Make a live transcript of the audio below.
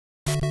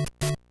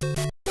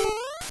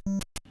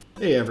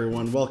Hey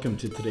everyone, welcome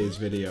to today's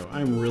video.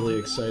 I'm really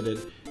excited.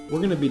 We're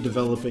going to be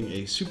developing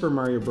a Super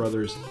Mario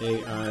Bros.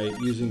 AI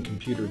using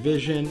computer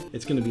vision.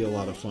 It's going to be a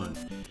lot of fun.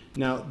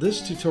 Now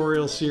this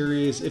tutorial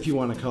series, if you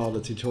want to call it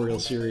a tutorial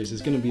series, is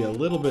going to be a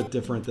little bit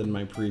different than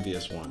my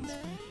previous ones.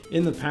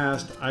 In the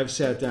past, I've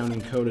sat down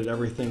and coded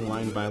everything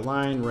line by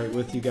line right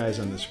with you guys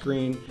on the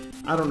screen.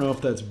 I don't know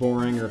if that's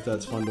boring or if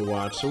that's fun to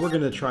watch, so we're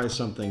going to try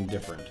something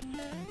different.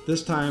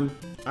 This time,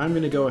 I'm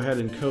going to go ahead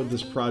and code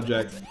this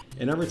project,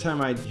 and every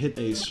time I hit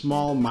a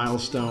small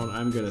milestone,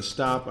 I'm going to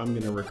stop, I'm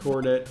going to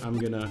record it, I'm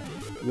going to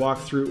walk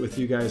through it with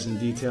you guys in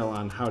detail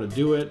on how to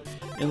do it,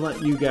 and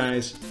let you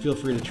guys feel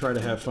free to try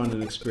to have fun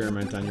and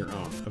experiment on your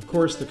own. Of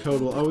course, the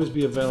code will always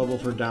be available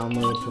for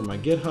download from my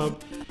GitHub,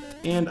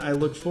 and I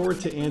look forward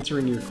to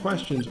answering your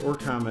questions or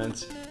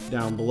comments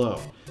down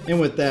below.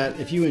 And with that,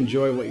 if you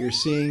enjoy what you're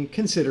seeing,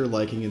 consider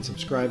liking and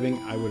subscribing.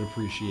 I would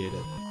appreciate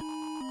it.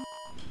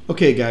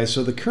 Okay guys,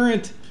 so the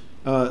current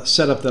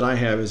setup that I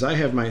have is I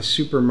have my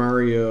Super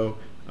Mario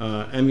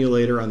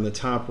emulator on the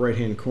top right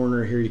hand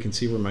corner here. You can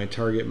see where my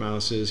target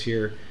mouse is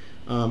here.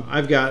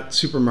 I've got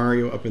Super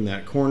Mario up in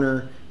that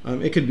corner.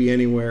 It could be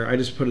anywhere. I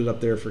just put it up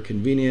there for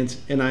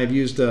convenience, and I'm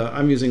using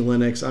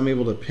Linux. I'm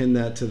able to pin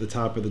that to the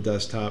top of the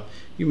desktop.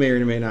 You may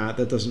or may not,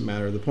 that doesn't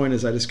matter. The point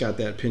is I just got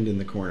that pinned in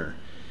the corner.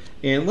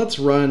 And let's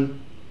run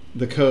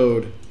the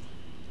code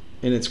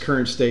in its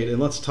current state, and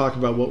let's talk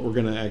about what we're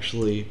going to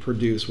actually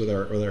produce with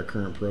our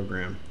current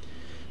program.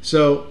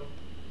 So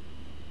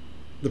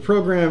the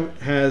program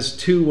has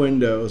two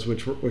windows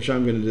which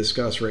I'm going to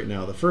discuss right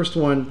now. The first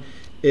one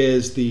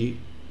is the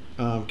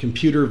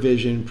computer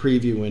vision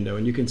preview window,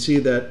 and you can see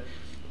that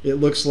it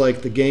looks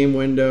like the game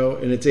window,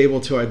 and it's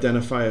able to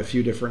identify a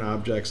few different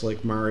objects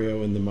like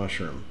Mario and the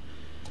mushroom.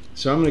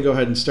 So I'm going to go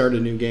ahead and start a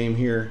new game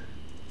here.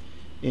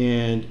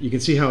 And you can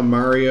see how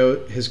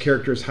Mario, his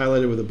character is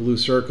highlighted with a blue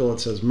circle.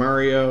 It says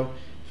Mario.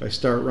 If I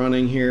start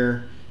running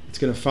here, it's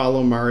going to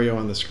follow Mario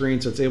on the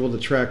screen, so it's able to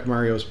track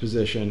Mario's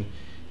position.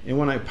 And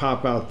when I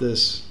pop out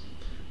this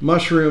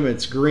mushroom,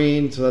 it's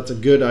green, so that's a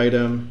good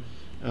item.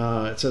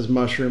 It says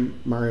mushroom,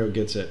 Mario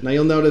gets it. Now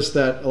you'll notice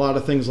that a lot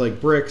of things like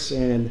bricks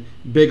and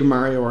big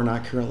Mario are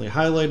not currently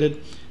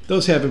highlighted.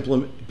 Those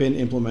haven't been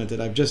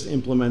implemented. I've just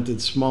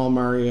implemented small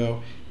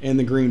Mario and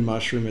the green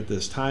mushroom at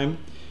this time.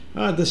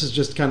 This is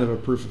just kind of a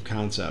proof of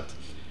concept.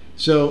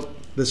 So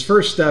this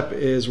first step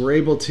is we're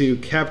able to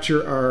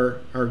capture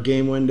our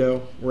game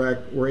window.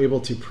 We're able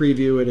to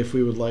preview it if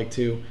we would like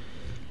to.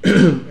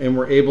 And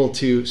we're able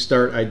to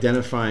start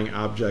identifying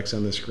objects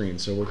on the screen.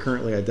 So we're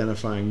currently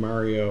identifying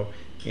Mario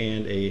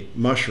and a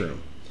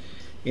mushroom.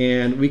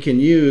 And we can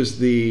use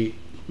the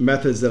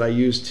methods that I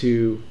use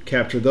to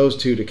capture those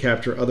two to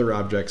capture other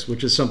objects,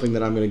 which is something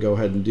that I'm going to go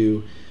ahead and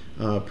do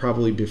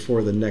probably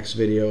before the next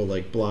video,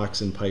 like blocks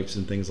and pipes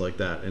and things like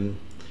that. And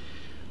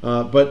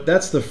but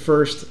that's the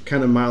first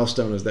kind of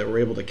milestone, is that we're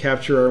able to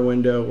capture our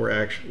window,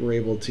 we're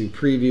able to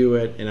preview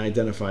it and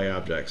identify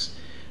objects.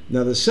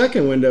 Now the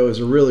second window is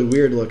a really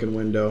weird looking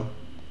window,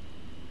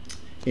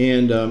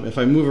 and if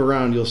I move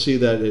around you'll see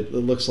that it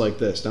looks like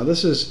this. Now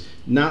this is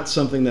not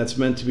something that's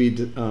meant to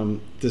be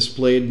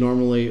displayed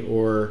normally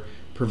or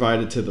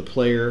provided to the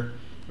player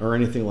or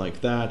anything like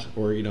that,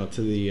 or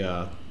to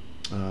the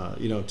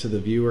to the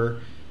viewer,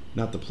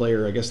 not the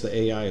player. I guess the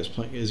AI is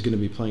going to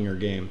be playing our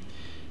game.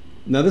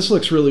 Now this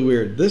looks really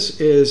weird.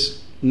 This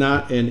is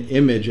not an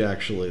image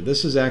actually.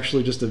 This is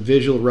actually just a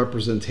visual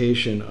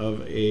representation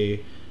of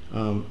a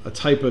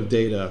type of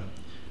data.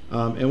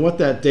 And what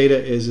that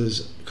data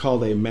is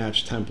called a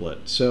match template.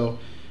 So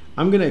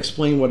I'm going to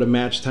explain what a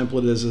match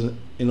template is in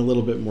a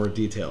little bit more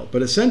detail.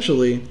 But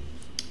essentially,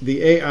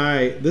 the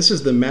AI, this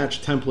is the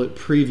match template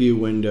preview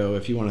window,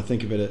 if you want to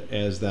think of it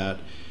as that,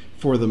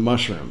 for the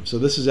mushroom. So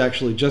this is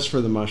actually just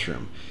for the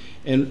mushroom.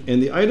 And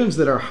the items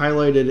that are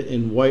highlighted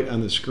in white on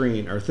the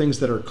screen are things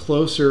that are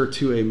closer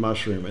to a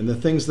mushroom. And the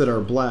things that are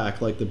black,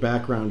 like the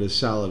background is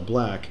solid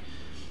black,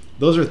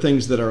 those are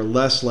things that are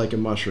less like a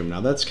mushroom.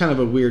 Now that's kind of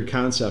a weird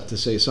concept to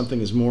say something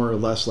is more or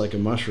less like a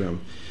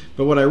mushroom.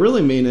 But what I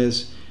really mean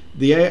is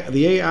the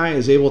AI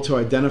is able to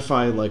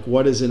identify like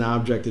what is an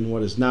object and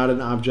what is not an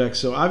object.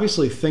 So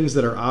obviously things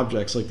that are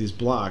objects like these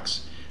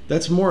blocks,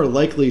 that's more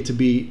likely to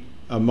be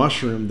a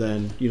mushroom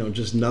than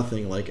just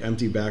nothing like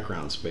empty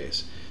background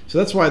space. So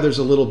that's why there's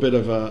a little bit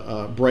of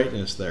a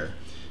brightness there.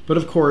 But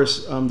of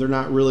course they're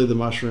not really the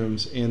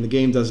mushrooms, and the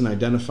game doesn't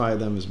identify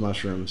them as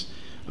mushrooms.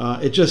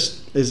 It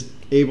just is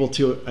able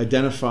to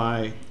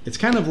identify, it's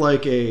kind of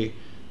like a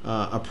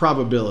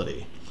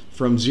probability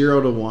from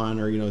 0 to 1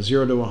 or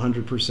 0 to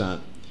 100%.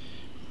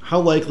 How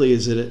likely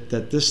is it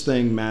that this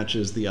thing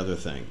matches the other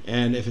thing?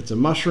 And if it's a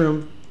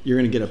mushroom, you're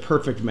going to get a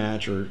perfect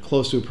match or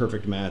close to a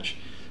perfect match.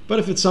 But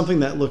if it's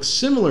something that looks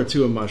similar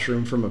to a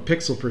mushroom from a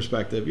pixel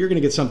perspective, you're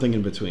going to get something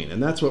in between.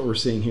 And that's what we're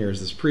seeing here is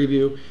this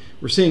preview.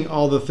 We're seeing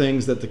all the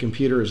things that the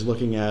computer is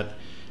looking at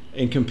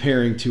and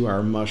comparing to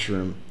our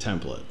mushroom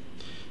template.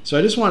 So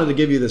I just wanted to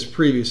give you this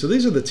preview. So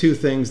these are the two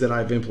things that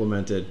I've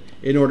implemented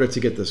in order to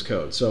get this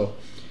code. So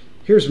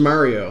here's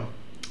Mario.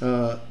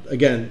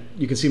 again,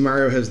 you can see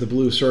Mario has the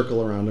blue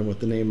circle around him with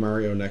the name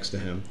Mario next to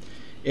him.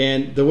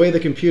 And the way the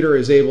computer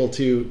is able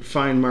to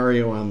find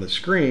Mario on the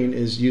screen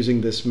is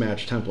using this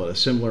match template, a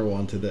similar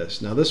one to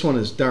this. Now this one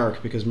is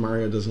dark because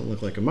Mario doesn't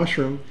look like a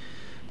mushroom,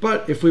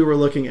 but if we were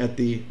looking at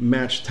the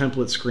match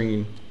template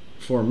screen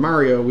for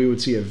Mario, we would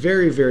see a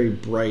very, very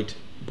bright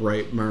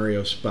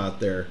Mario spot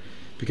there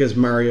because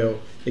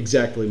Mario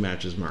exactly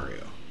matches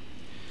Mario.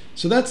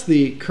 So that's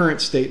the current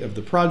state of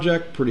the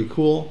project, pretty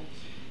cool.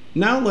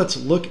 Now let's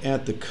look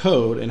at the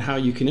code and how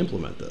you can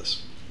implement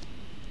this.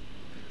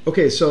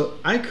 Okay, so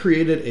I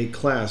created a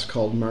class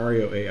called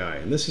Mario AI,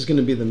 and this is going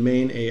to be the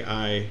main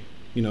AI,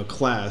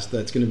 class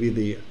that's going to be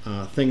the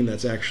thing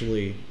that's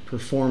actually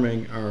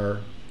performing our,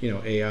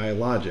 AI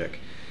logic.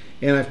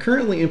 And I've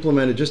currently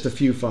implemented just a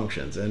few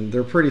functions, and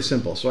they're pretty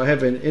simple. So I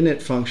have an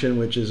init function,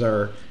 which is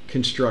our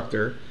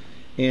constructor,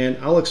 and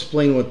I'll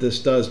explain what this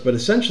does, but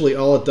essentially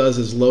all it does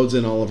is loads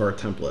in all of our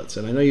templates.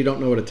 And I know you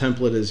don't know what a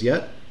template is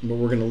yet, but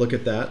we're going to look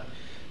at that.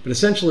 But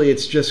essentially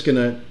it's just going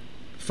to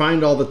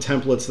find all the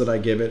templates that I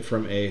give it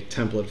from a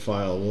template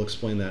file. We'll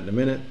explain that in a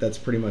minute. That's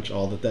pretty much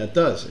all that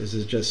does, is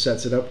it just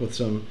sets it up with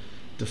some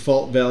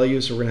default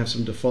values. So we're going to have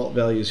some default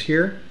values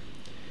here,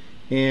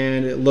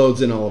 and it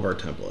loads in all of our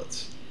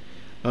templates.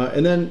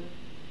 And then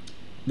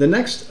the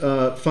next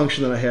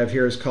function that I have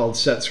here is called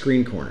set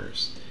screen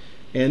corners.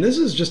 And this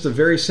is just a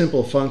very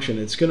simple function.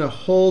 It's going to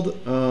hold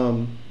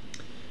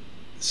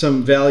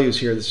some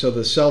values here. So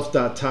the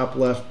self.top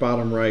left,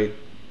 bottom right,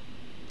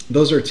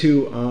 those are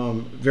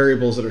two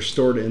variables that are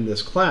stored in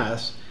this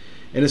class.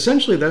 And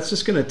essentially that's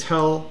just going to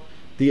tell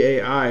the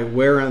AI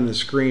where on the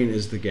screen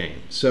is the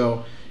game.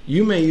 So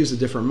you may use a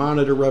different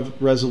monitor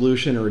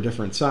resolution or a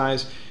different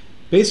size.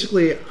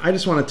 Basically, I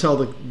just want to tell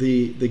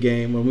the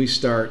game when we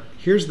start,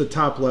 here's the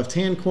top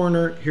left-hand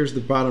corner, here's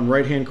the bottom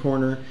right-hand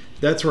corner.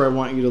 That's where I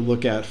want you to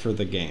look at for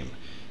the game.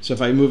 So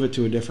if I move it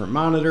to a different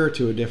monitor,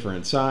 to a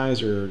different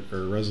size or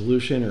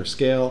resolution or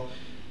scale,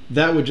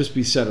 that would just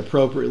be set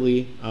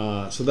appropriately.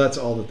 So that's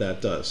all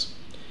that does.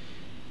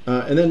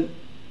 And then,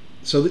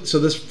 so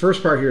this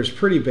first part here is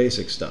pretty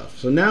basic stuff.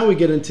 So now we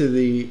get into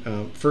the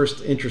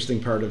first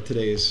interesting part of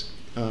today's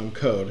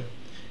code.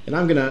 And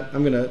I'm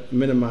gonna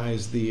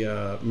minimize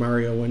the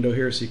Mario window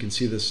here so you can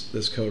see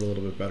this code a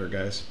little bit better,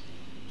 guys.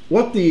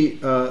 What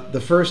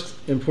the first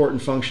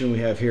important function we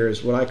have here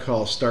is what I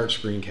call start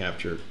screen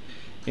capture.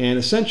 And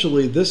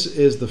essentially this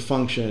is the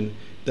function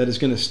that is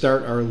going to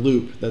start our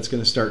loop that's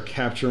going to start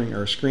capturing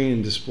our screen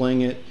and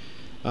displaying it,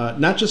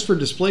 not just for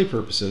display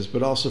purposes,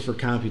 but also for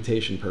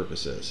computation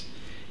purposes.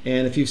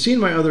 And if you've seen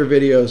my other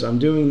videos, I'm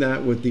doing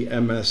that with the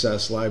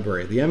MSS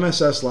library. The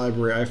MSS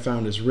library I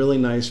found is really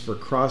nice for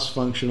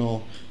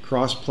cross-functional,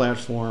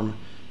 cross-platform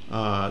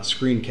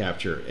screen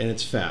capture, and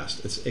it's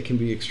fast. It can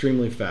be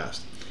extremely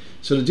fast.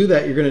 So to do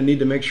that, you're going to need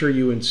to make sure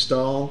you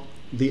install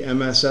the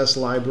MSS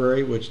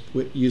library,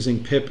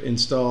 using pip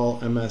install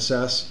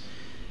MSS,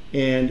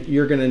 and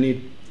you're going to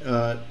need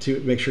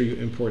to make sure you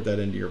import that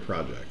into your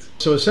project.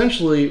 So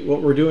essentially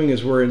what we're doing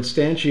is we're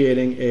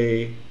instantiating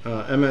a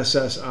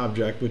MSS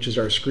object, which is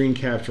our screen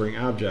capturing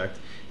object,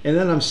 and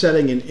then I'm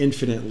setting an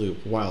infinite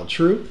loop while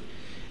true,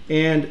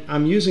 and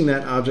I'm using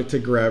that object to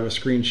grab a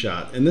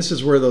screenshot, and this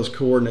is where those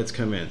coordinates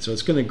come in. So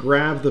it's going to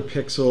grab the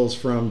pixels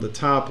from the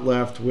top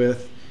left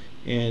width,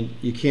 and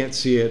you can't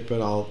see it,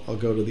 but I'll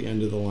go to the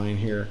end of the line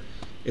here.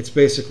 It's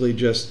basically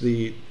just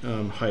the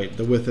height,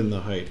 the width and the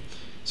height.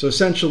 So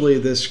essentially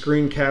this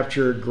screen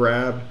capture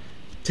grab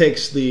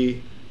takes the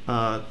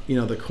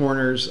the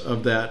corners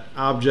of that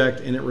object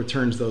and it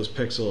returns those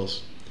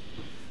pixels.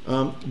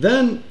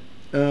 Then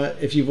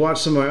if you've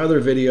watched some of my other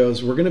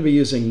videos, we're going to be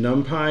using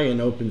NumPy and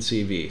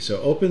OpenCV. So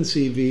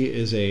OpenCV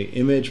is a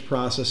image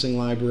processing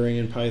library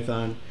in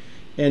Python,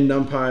 and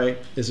NumPy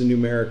is a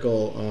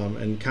numerical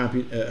and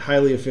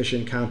highly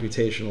efficient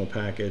computational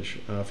package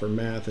for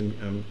math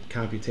and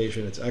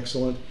computation. It's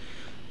excellent.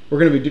 We're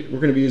going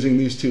to be using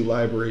these two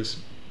libraries.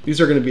 These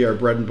are going to be our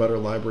bread and butter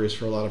libraries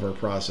for a lot of our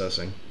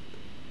processing.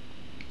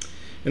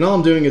 And all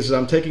I'm doing is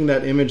I'm taking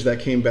that image that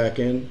came back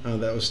in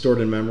that was stored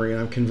in memory, and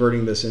I'm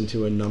converting this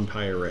into a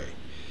NumPy array.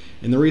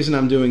 And the reason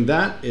I'm doing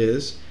that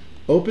is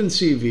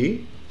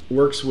OpenCV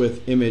works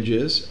with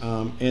images,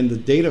 and the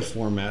data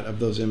format of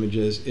those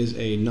images is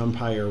a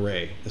NumPy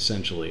array,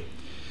 essentially.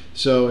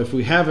 So if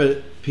we have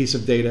a piece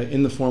of data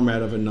in the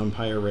format of a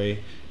NumPy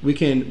array, we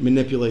can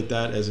manipulate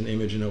that as an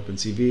image in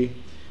OpenCV.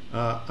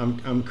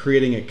 I'm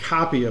creating a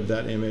copy of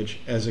that image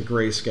as a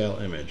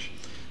grayscale image.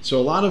 So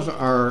a lot of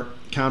our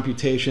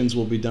computations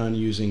will be done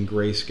using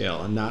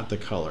grayscale and not the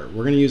color.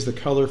 We're going to use the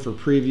color for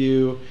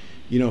preview,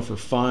 for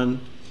fun.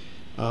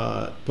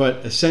 But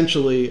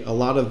essentially a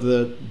lot of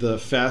the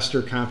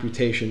faster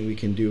computation we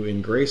can do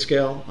in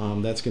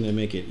grayscale. That's going to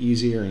make it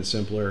easier and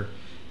simpler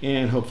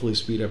and hopefully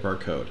speed up our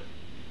code.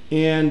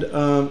 And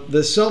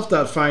the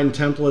self.find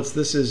templates,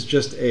 this is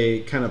just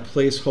a kind of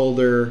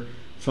placeholder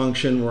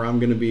function where I'm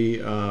going to be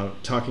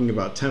talking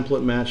about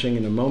template matching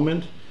in a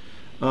moment.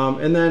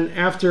 And then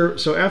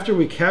after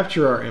we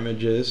capture our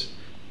images,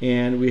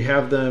 and we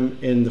have them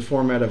in the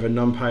format of a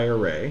NumPy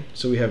array.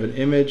 So we have an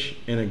image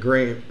and a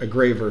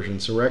gray version.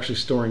 So we're actually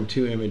storing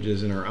two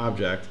images in our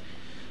object.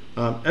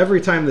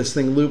 Every time this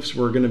thing loops,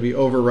 we're going to be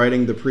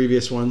overwriting the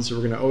previous one. So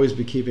we're going to always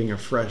be keeping a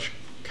fresh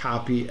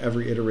copy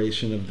every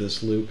iteration of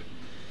this loop.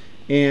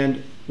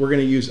 And we're going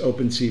to use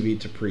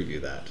OpenCV to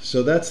preview that.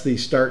 So that's the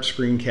start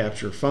screen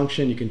capture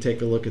function. You can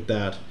take a look at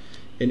that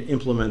and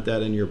implement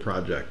that in your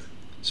project.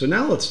 So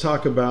now let's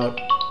talk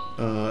about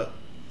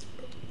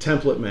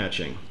template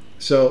matching.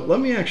 So let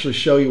me actually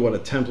show you what a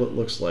template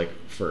looks like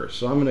first.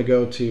 So I'm going to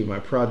go to my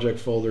project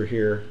folder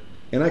here,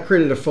 and I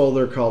created a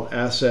folder called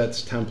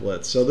Assets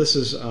Templates. So this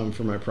is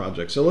for my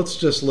project. So let's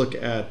just look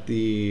at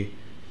the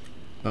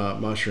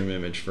mushroom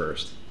image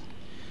first.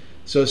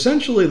 So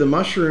essentially the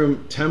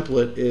mushroom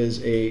template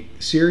is a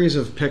series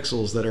of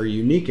pixels that are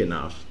unique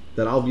enough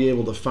that I'll be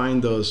able to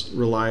find those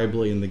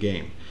reliably in the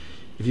game.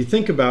 If you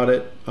think about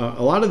it,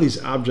 a lot of these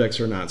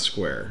objects are not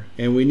square,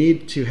 and we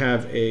need to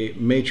have a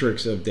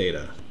matrix of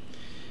data.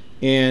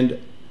 And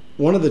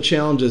one of the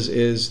challenges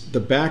is the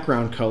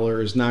background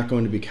color is not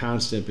going to be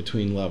constant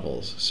between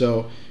levels.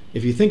 So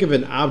if you think of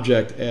an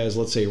object as,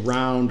 let's say,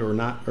 round or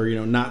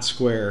not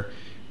square,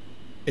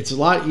 it's a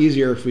lot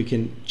easier if we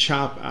can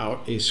chop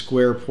out a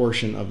square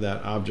portion of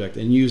that object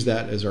and use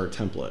that as our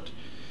template.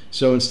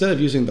 So instead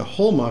of using the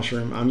whole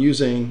mushroom, I'm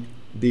using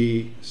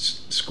the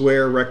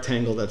square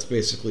rectangle that's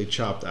basically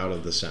chopped out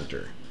of the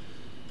center.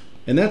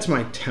 And that's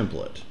my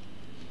template.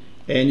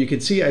 And you can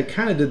see I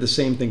kind of did the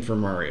same thing for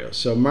Mario.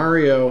 So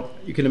Mario,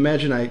 you can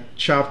imagine I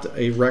chopped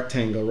a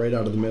rectangle right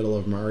out of the middle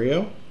of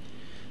Mario.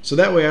 So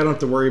that way I don't have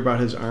to worry about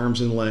his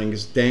arms and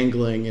legs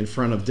dangling in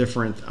front of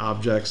different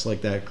objects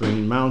like that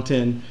green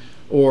mountain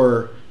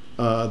or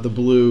the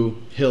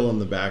blue hill in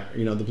the back,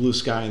 the blue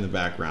sky in the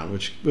background,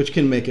 which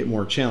can make it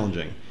more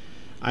challenging.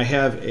 I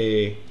have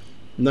a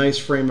nice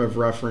frame of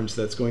reference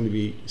that's going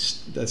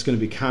to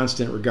be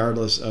constant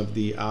regardless of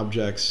the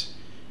objects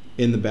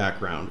in the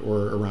background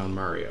or around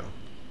Mario.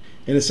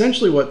 And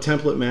essentially what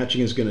template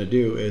matching is going to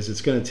do is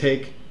it's going to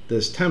take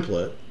this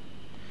template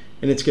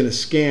and it's going to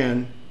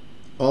scan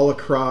all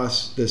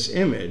across this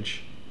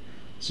image.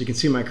 So you can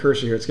see my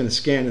cursor here. It's going to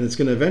scan and it's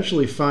going to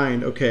eventually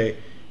find, okay,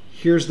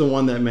 here's the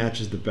one that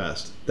matches the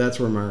best. That's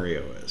where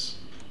Mario is.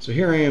 So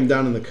here I am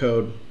down in the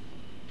code,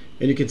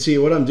 and you can see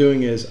what I'm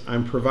doing is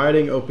I'm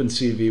providing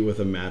OpenCV with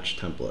a match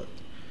template.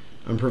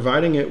 I'm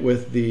providing it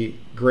with the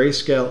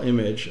grayscale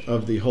image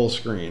of the whole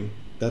screen.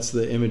 That's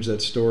the image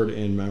that's stored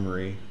in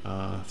memory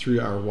through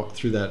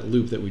that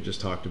loop that we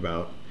just talked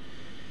about.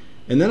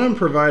 And then I'm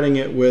providing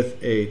it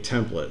with a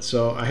template.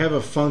 So I have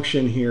a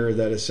function here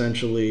that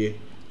essentially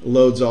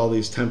loads all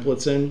these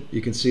templates in.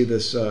 You can see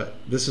this.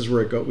 This is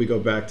where we go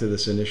back to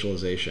this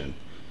initialization.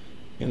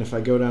 And if I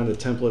go down to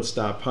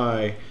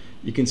templates.py,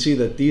 you can see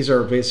that these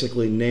are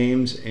basically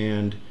names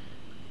and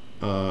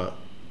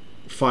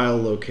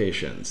file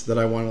locations that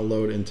I want to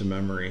load into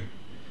memory.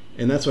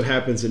 And that's what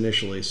happens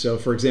initially. So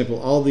for example,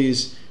 all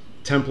these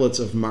templates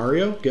of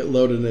Mario get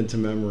loaded into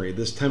memory.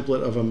 This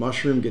template of a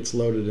mushroom gets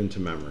loaded into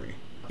memory.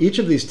 Each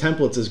of these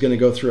templates is going to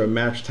go through a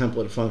match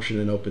template function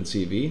in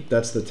OpenCV.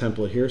 That's the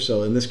template here.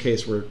 So in this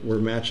case, we're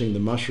matching the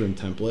mushroom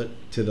template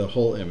to the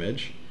whole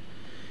image.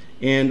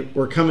 And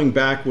we're coming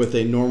back with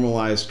a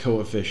normalized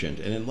coefficient.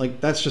 And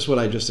that's just what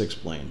I just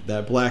explained,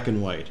 that black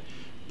and white.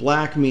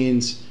 Black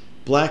means,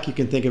 black you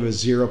can think of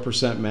as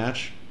 0%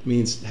 match,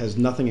 means has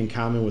nothing in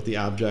common with the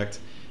object.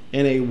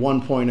 And a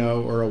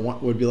 1.0 or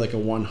would be like a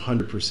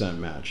 100%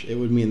 match. It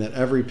would mean that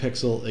every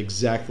pixel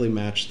exactly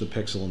matched the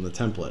pixel in the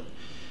template.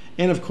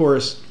 And of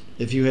course,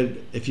 if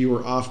you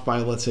were off by,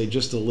 let's say,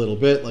 just a little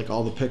bit, like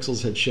all the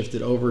pixels had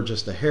shifted over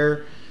just a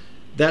hair,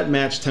 that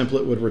match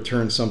template would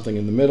return something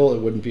in the middle.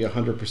 It wouldn't be a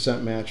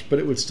 100% match, but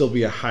it would still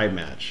be a high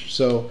match.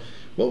 So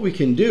what we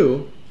can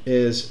do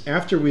is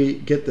after we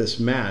get this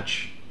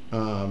match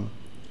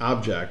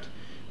object,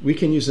 we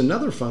can use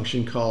another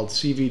function called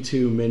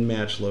CV2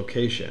 min-match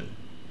location.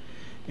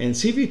 And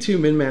CV2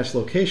 min-match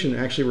location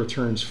actually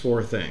returns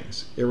four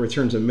things. It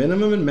returns a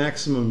minimum and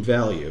maximum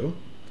value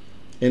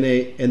in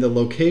the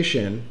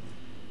location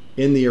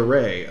in the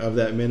array of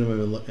that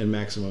minimum and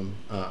maximum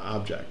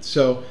object.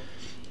 So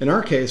in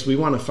our case, we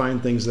want to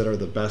find things that are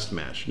the best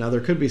match. Now there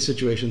could be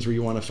situations where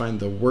you want to find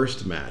the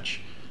worst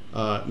match.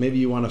 Maybe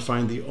you want to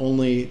find the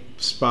only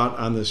spot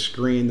on the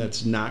screen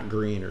that's not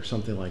green or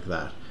something like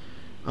that.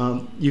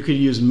 You could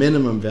use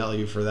minimum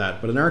value for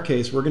that, but in our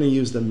case, we're going to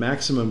use the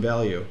maximum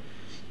value.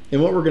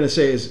 And what we're going to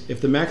say is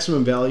if the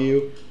maximum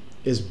value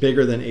is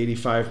bigger than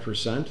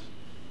 85%,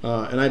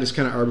 and I just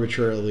kind of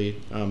arbitrarily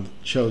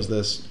chose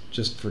this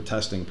just for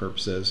testing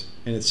purposes,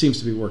 and it seems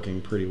to be working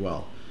pretty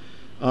well.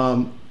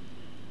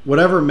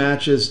 Whatever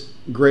matches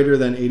greater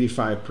than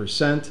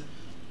 85%,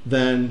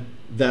 then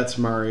that's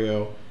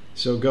Mario.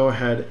 So go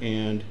ahead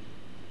and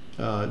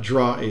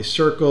draw a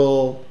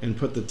circle and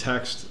put the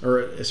text,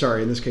 or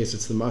sorry, in this case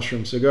it's the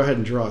mushroom. So go ahead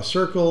and draw a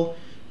circle,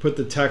 put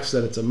the text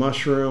that it's a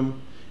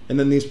mushroom, and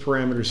then these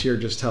parameters here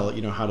just tell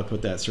it, how to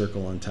put that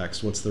circle in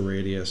text. What's the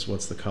radius?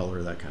 What's the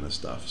color? That kind of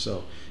stuff.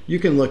 So you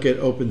can look at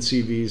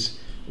OpenCV's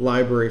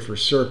library for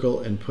circle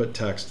and put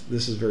text.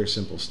 This is very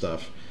simple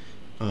stuff.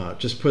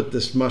 Just put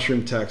this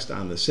mushroom text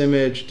on this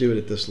image, do it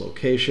at this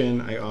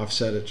location. I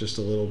offset it just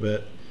a little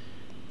bit.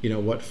 You know,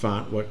 what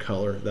font, what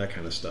color, that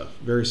kind of stuff.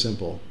 Very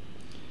simple.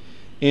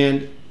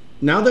 And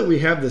now that we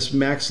have this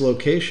max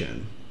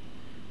location,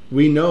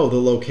 we know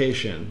the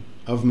location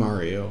of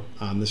Mario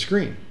on the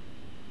screen.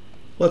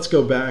 Let's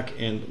go back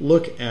and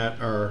look at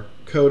our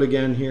code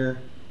again here.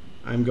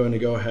 I'm going to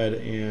go ahead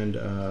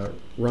and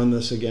run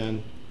this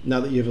again now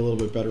that you have a little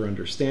bit better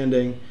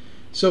understanding.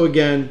 So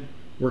again,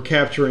 we're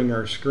capturing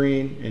our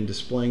screen and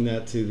displaying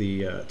that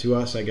to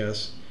us, I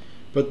guess.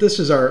 But this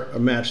is our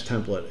match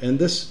template, and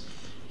this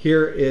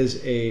here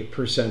is a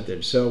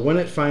percentage. So when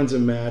it finds a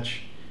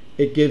match,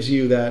 it gives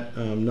you that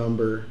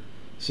number.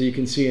 So you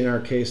can see in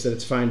our case that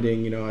it's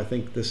finding, you know, I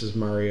think this is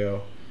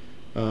Mario.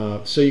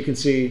 So you can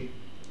see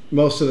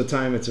most of the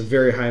time it's a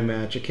very high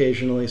match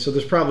occasionally. So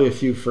there's probably a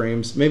few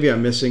frames. Maybe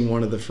I'm missing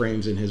one of the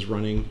frames in his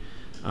running,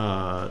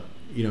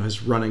 you know,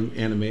 his running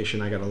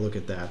animation. I got to look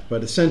at that.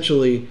 But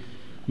essentially,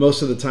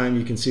 most of the time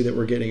you can see that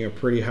we're getting a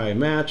pretty high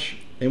match,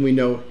 and we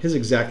know his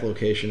exact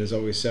location is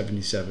always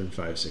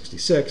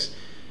 77,566.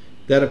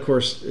 That, of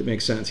course, it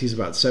makes sense. He's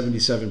about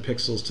 77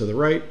 pixels to the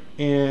right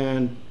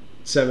and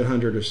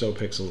 700 or so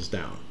pixels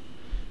down.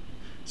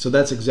 So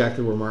that's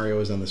exactly where Mario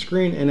is on the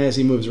screen, and as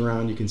he moves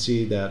around, you can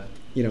see that,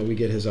 you know, we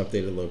get his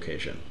updated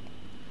location.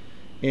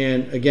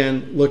 And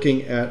again,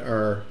 looking at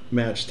our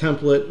match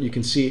template, you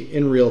can see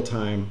in real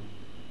time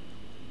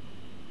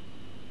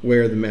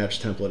where the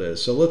match template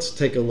is. So let's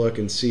take a look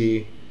and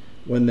see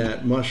when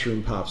that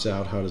mushroom pops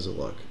out, how does it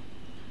look?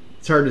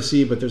 It's hard to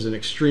see, but there's an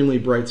extremely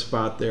bright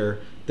spot there.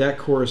 That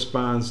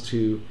corresponds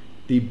to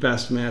the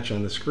best match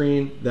on the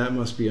screen. That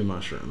must be a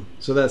mushroom.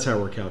 So that's how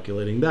we're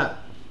calculating that.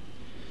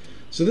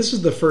 So this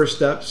is the first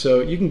step.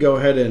 So you can go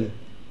ahead and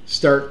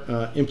start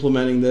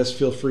implementing this.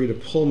 Feel free to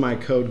pull my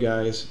code,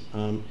 guys.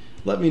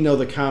 Let me know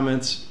the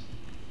comments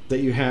that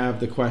you have,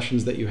 the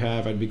questions that you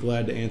have. I'd be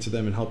glad to answer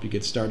them and help you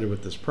get started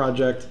with this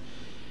project.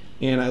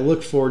 And I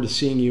look forward to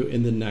seeing you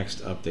in the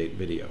next update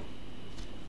video.